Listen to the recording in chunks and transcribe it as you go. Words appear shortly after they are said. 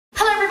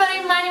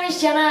my name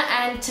is Jenna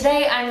and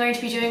today I'm going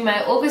to be doing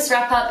my August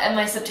wrap up and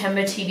my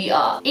September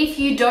TBR. If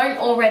you don't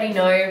already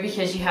know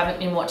because you haven't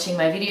been watching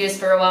my videos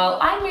for a while,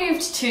 I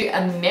moved to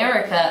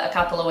America a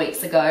couple of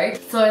weeks ago,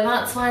 so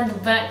that's why the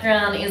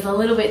background is a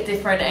little bit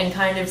different and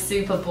kind of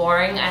super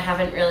boring. I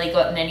haven't really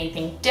gotten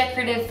anything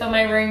decorative for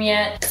my room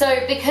yet.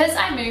 So because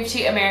I moved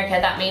to America,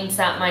 that means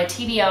that my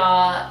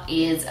TBR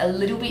is a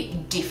little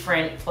bit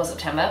different for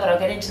September, but I'll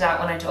get into that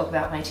when I talk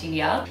about my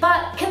TBR.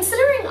 But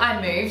considering I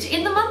moved,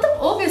 in the month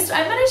of August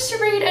I managed to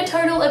read a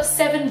total of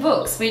 7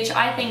 books, which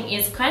I think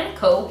is kind of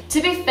cool.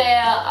 To be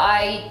fair,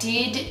 I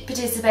did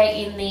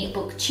participate in the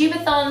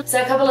booktubeathon, so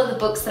a couple of the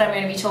books that I'm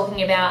going to be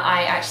talking about,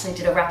 I actually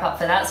did a wrap up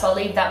for that, so I'll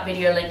leave that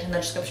video linked in the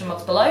description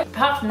box below.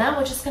 Apart from that,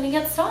 we're just going to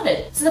get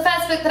started. So the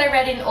first book that I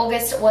read in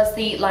August was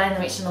The Lion, the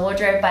Witch and the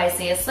Wardrobe by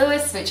C.S.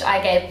 Lewis, which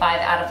I gave 5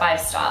 out of 5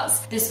 stars.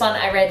 This one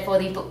I read for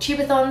the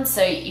booktubeathon,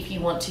 so if you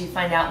want to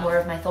find out more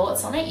of my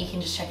thoughts on it, you can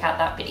just check out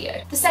that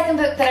video. The second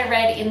book that I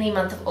read in the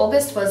month of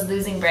August was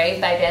Losing Brave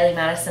by Bailey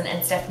Madison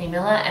and Stephanie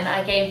Miller, and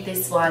I gave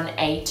this one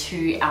a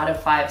 2 out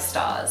of 5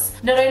 stars.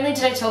 Not only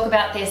did I talk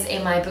about this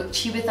in my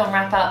booktubeathon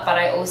wrap up, but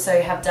I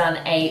also have done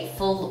a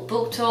full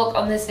book talk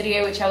on this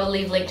video, which I will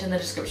leave linked in the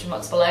description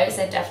box below,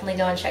 so definitely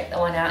go and check that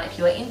one out if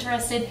you are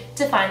interested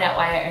to find out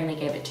why I only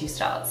gave it 2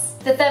 stars.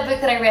 The third book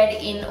that I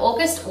read in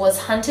August was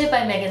Hunted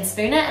by Megan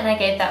Spooner, and I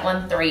gave that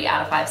one 3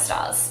 out of 5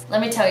 stars.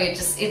 Let me tell you,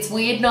 it's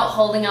weird not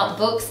holding up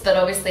books, but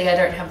obviously I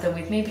don't have them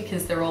with me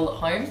because they're all at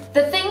home.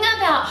 The thing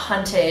about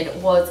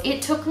Hunted was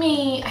it took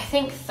me, I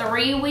think,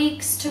 3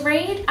 weeks to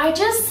read.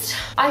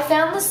 I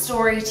found the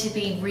story to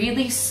be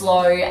really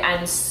slow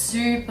and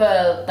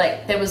super,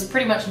 like, there was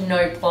pretty much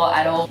no plot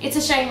at all. It's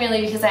a shame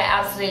really because I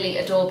absolutely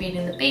adore Beauty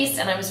and the Beast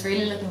and I was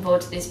really looking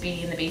forward to this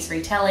Beauty and the Beast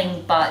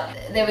retelling, but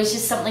there was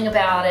just something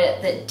about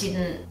it that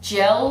didn't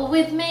gel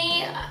with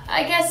me,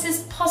 I guess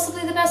is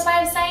possibly the best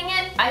way of saying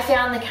it. I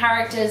found the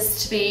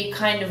characters to be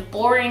kind of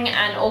boring,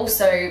 and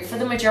also for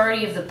the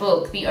majority of the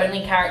book, the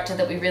only character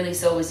that we really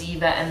saw was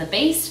Eva and the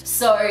Beast.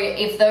 So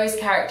if those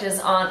characters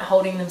aren't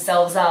holding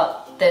themselves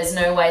up, there's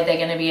no way they're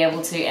going to be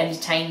able to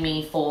entertain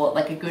me for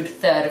like a good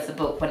third of the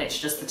book when it's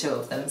just the 2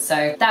 of them.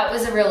 So that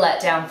was a real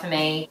letdown for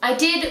me. I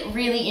did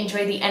really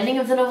enjoy the ending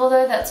of the novel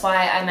though. That's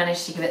why I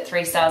managed to give it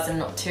 3 stars and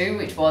not 2,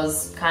 which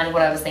was kind of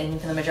what I was thinking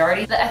for the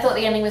majority. I thought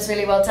the ending was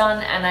really well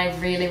done and I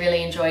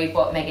really enjoyed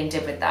what Megan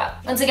did with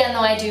that. Once again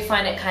though, I do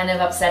find it kind of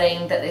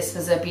upsetting that this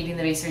was a Beauty and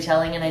the Beast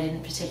retelling and I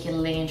didn't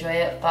particularly enjoy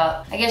it,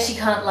 but I guess you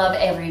can't love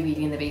every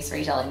Beauty and the Beast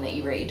retelling that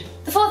you read.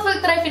 The fourth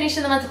book that I finished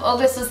in the month of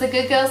August was The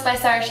Good Girls by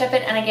Sarah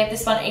Shepard, and I gave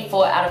this one a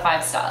 4 out of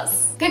 5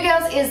 stars. Good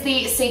Girls is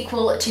the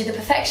sequel to The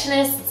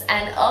Perfectionists,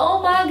 and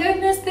oh my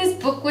goodness, this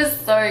book was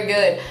so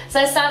good. So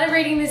I started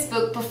reading this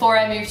book before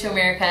I moved to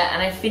America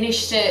and I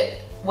finished it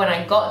when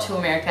I got to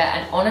America,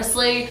 and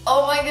honestly,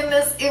 oh my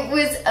goodness, it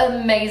was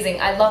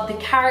amazing. I loved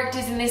the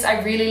characters in this. I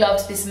really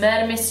loved this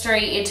murder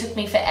mystery. It took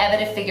me forever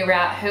to figure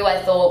out who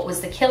I thought was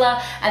the killer,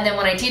 and then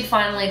when I did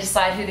finally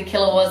decide who the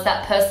killer was,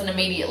 that person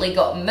immediately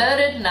got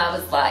murdered and I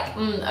was like,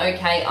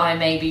 okay, I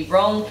may be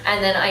wrong.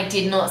 And then I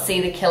did not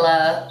see the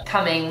killer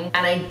coming,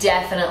 and I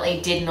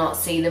definitely did not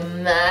see the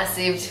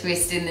massive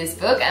twist in this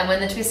book. And when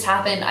the twist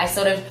happened, I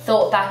sort of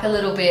thought back a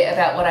little bit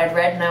about what I'd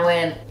read and I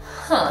went,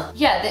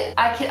 yeah,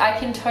 I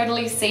can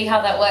totally see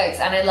how that works,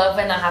 and I love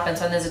when that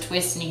happens, when there's a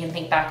twist and you can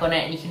think back on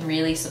it and you can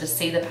really sort of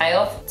see the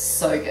payoff. It's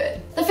so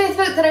good. The fifth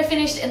book that I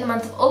finished in the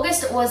month of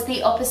August was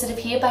The Opposite of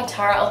Here by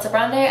Tara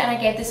Altebrando, and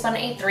I gave this one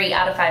a 3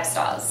 out of 5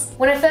 stars.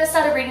 When I first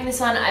started reading this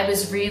one, I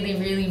was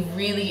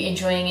really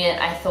enjoying it.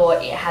 I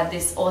thought it had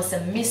this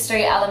awesome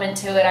mystery element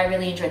to it. I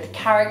really enjoyed the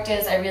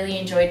characters. I really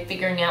enjoyed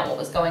figuring out what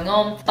was going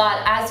on.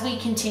 But as we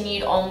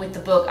continued on with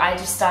the book, I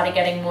just started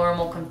getting more and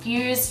more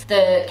confused.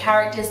 The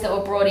characters that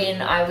were brought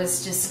in, I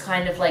was just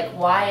kind of like,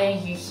 why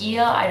are you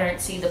here? I don't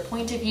see the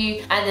point of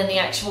you. And then the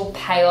actual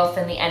payoff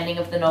and the ending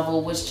of the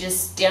novel was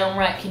just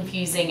downright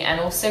confusing and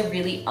also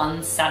really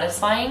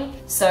unsatisfying.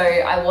 So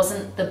I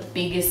wasn't the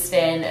biggest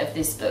fan of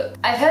this book.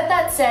 I've heard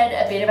that said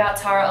a bit about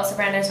Tara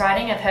Altebrando's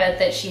writing. I've heard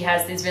that she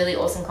has these really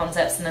awesome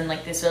concepts and then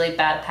like this really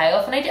bad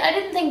payoff, and I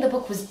didn't think the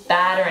book was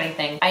bad or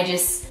anything. I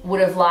just would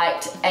have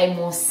liked a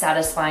more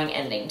satisfying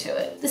ending to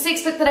it. The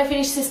sixth book that I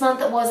finished this month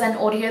was an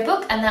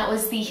audiobook, and that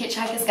was The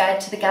Hitchhiker's Guide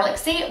to the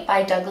Galaxy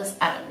by Douglas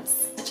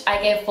Adams, which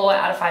I gave 4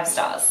 out of 5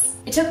 stars.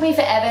 It took me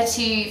forever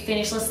to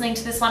finish listening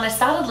to this one. I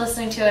started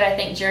listening to it, I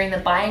think, during the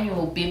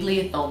biannual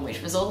Bibliothon,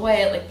 which was all the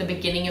way at like the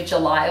beginning of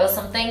July or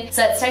something.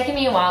 So it's taken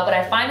me a while, but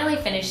I finally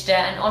finished it,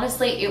 and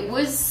honestly, it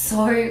was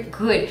so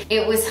good.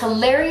 It was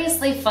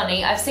hilariously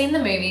funny. I've seen the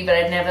movie, but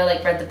I'd never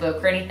like read the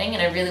book or anything,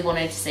 and I really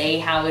wanted to see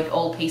how it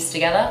all pieced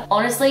together.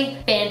 Honestly,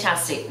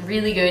 fantastic,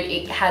 really good.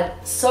 It had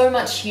so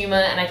much humor,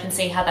 and I can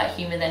see how that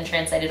humor then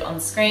translated on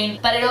screen,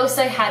 but it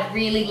also had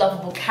really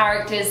lovable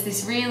characters,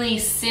 this really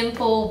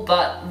simple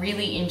but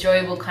really enjoyable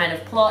kind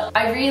of plot.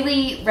 I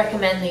really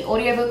recommend the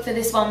audiobook for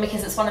this one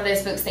because it's one of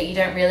those books that you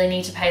don't really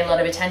need to pay a lot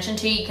of attention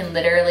to. You can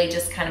literally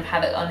just kind of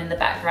have it on in the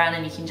background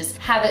and you can just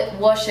have it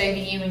wash over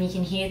you, and you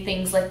can hear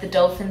things like the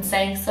dolphins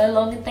saying so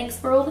long and thanks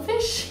for all the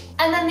fish.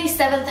 And then the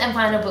 7th and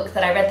final book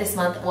that I read this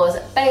month was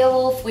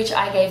Beowulf, which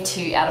I gave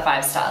 2 out of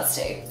 5 stars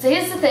to. So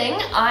here's the thing,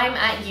 I'm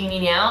at uni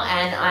now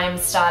and I'm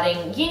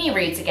starting uni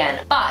reads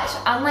again. But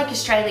unlike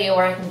Australia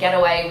where I can get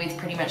away with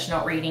pretty much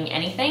not reading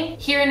anything,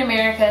 here in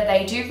America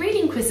they do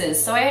reading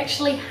quizzes, so I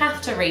actually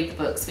have to read the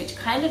books, which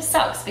kind of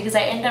sucks because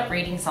I end up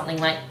reading something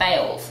like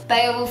Beowulf.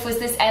 Beowulf was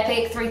this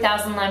epic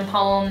 3,000 line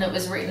poem that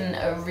was written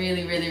a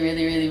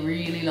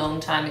really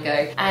long time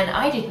ago, and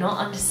I did not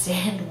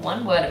understand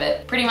one word of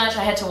it. Pretty much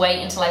I had to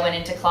wait until I went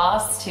into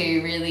class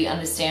to really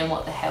understand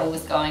what the hell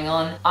was going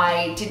on.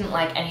 I didn't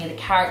like any of the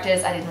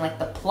characters, I didn't like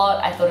the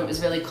plot, I thought it was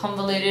really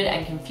convoluted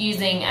and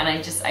confusing, and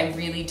I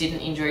really didn't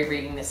enjoy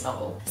reading this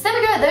novel. So there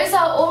we go, those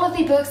are all of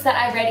the books that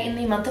I read in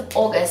the month of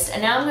August,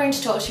 and now I'm going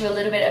to talk to you a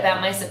little bit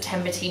about my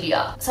September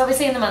TBR. So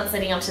obviously in the months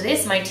leading up to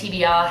this, my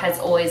TBR has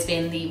always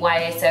been the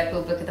YA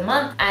Circle Book of the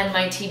Month and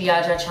my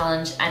TBR Jar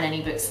Challenge and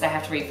any books that I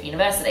have to read for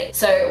university.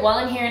 So while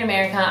I'm here in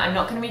America, I'm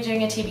not going to be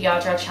doing a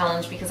TBR Jar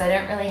Challenge because I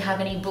don't really have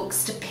any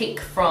books to pick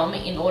from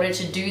in order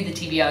to do the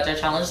TBR Jar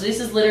Challenge. This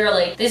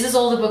is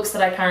all the books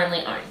that I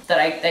currently own, that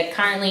I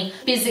currently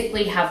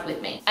physically have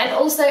with me. And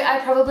also I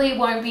probably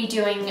won't be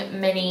doing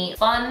many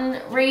fun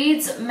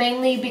reads,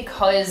 mainly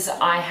because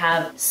I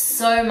have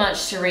so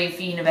much to read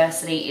for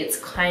university, it's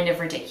kind of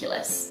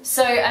ridiculous.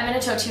 So I'm going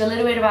to talk to you a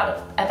little bit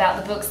about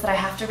the books that I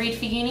have to read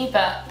for uni,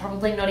 but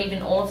probably not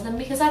even all of them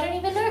because I don't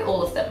even know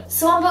all of them.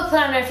 So one book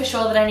that I know for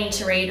sure that I need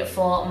to read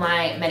for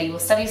my medieval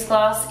studies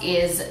class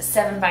is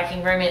 7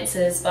 Viking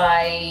Romances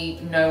by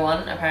no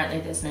one. Apparently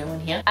there's no one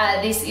here.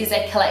 This is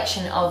a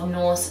collection of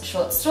Norse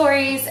short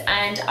stories,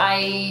 and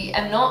I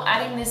am not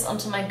adding this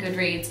onto my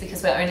Goodreads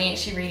because we're only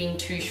actually reading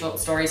 2 short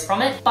stories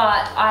from it,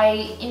 but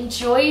I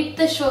enjoyed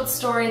the short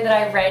story that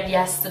I read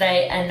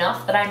yesterday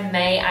enough that I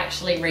may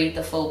actually read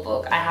the full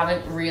book. I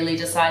haven't really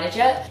decided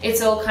yet.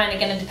 It's all kind of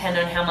going to depend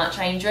on how much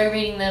I enjoy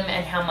reading them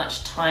and how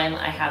much time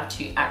I have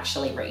to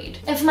actually read.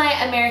 And for my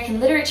American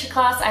literature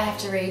class, I have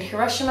to read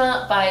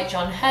Hiroshima by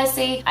John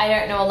Hersey. I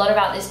don't know a lot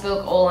about this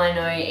book. All I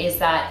know is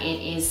that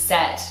it is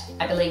set,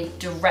 I believe,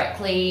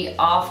 directly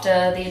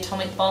after the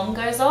atomic bomb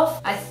goes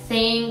off. I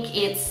think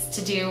it's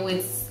to do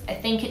with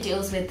it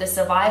deals with the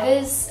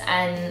survivors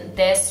and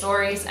their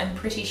stories. I'm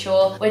pretty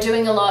sure we're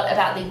doing a lot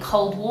about the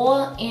Cold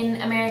War in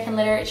American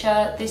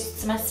literature this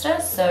semester,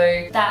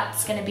 so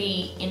that's going to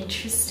be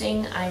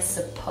interesting, I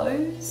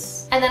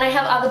suppose. And then I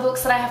have other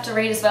books that I have to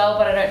read as well,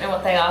 but I don't know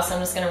what they are, so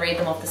I'm just going to read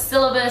them off the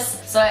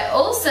syllabus. So I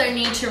also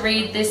need to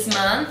read this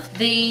month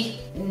the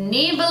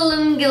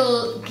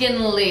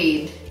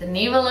Nibelungenlied. The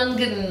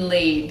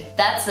Nibelungenlied.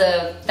 That's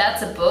a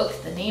book.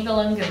 The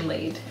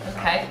Nibelungenlied.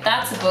 Okay,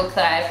 that's a book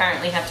that I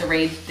apparently have to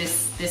read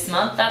this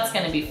month. That's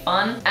going to be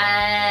fun.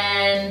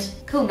 And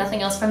cool,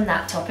 nothing else from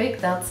that topic.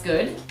 That's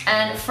good.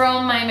 And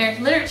from my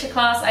American literature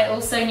class, I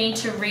also need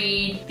to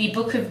read the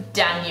Book of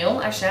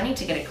Daniel. Actually, I need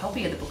to get a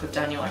copy of the Book of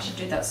Daniel. I should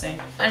do that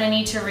soon. And I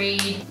need to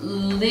read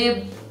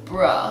Libra.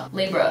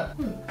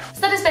 So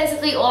that is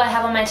basically all I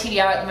have on my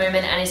TBR at the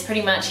moment, and is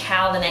pretty much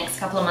how the next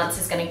couple of months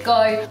is going to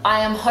go.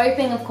 I am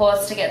hoping, of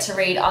course, to get to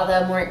read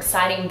other more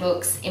exciting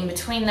books in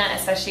between that,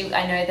 especially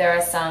I know there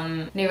are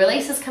some new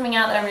releases coming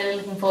out that I'm really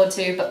looking forward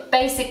to, but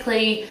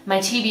basically my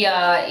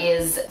TBR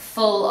is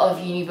full of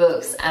uni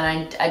books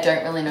and I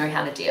don't really know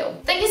how to deal.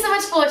 Thank you so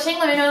much for watching.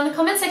 Let me know in the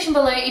comment section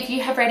below if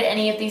you have read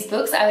any of these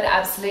books. I would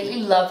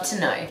absolutely love to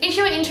know. If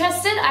you are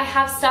interested, I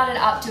have started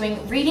up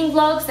doing reading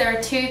vlogs. There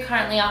are 2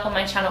 currently up on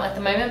my channel at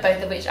the moment,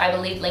 both of which I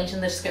believe linked in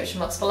the description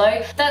box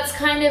below. That's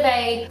kind of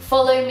a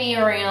follow me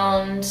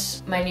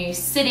around my new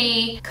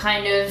city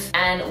kind of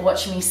and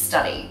watch me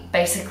study.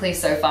 Basically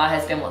so far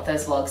has been what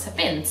those vlogs have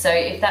been. So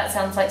if that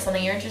sounds like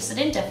something you're interested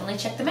in, definitely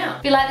check them out.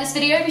 If you like this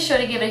video, be sure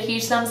to give it a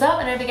huge thumbs up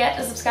and don't forget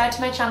to subscribe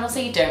to my channel so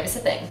you don't miss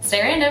a thing.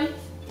 Stay random.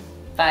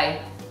 Bye.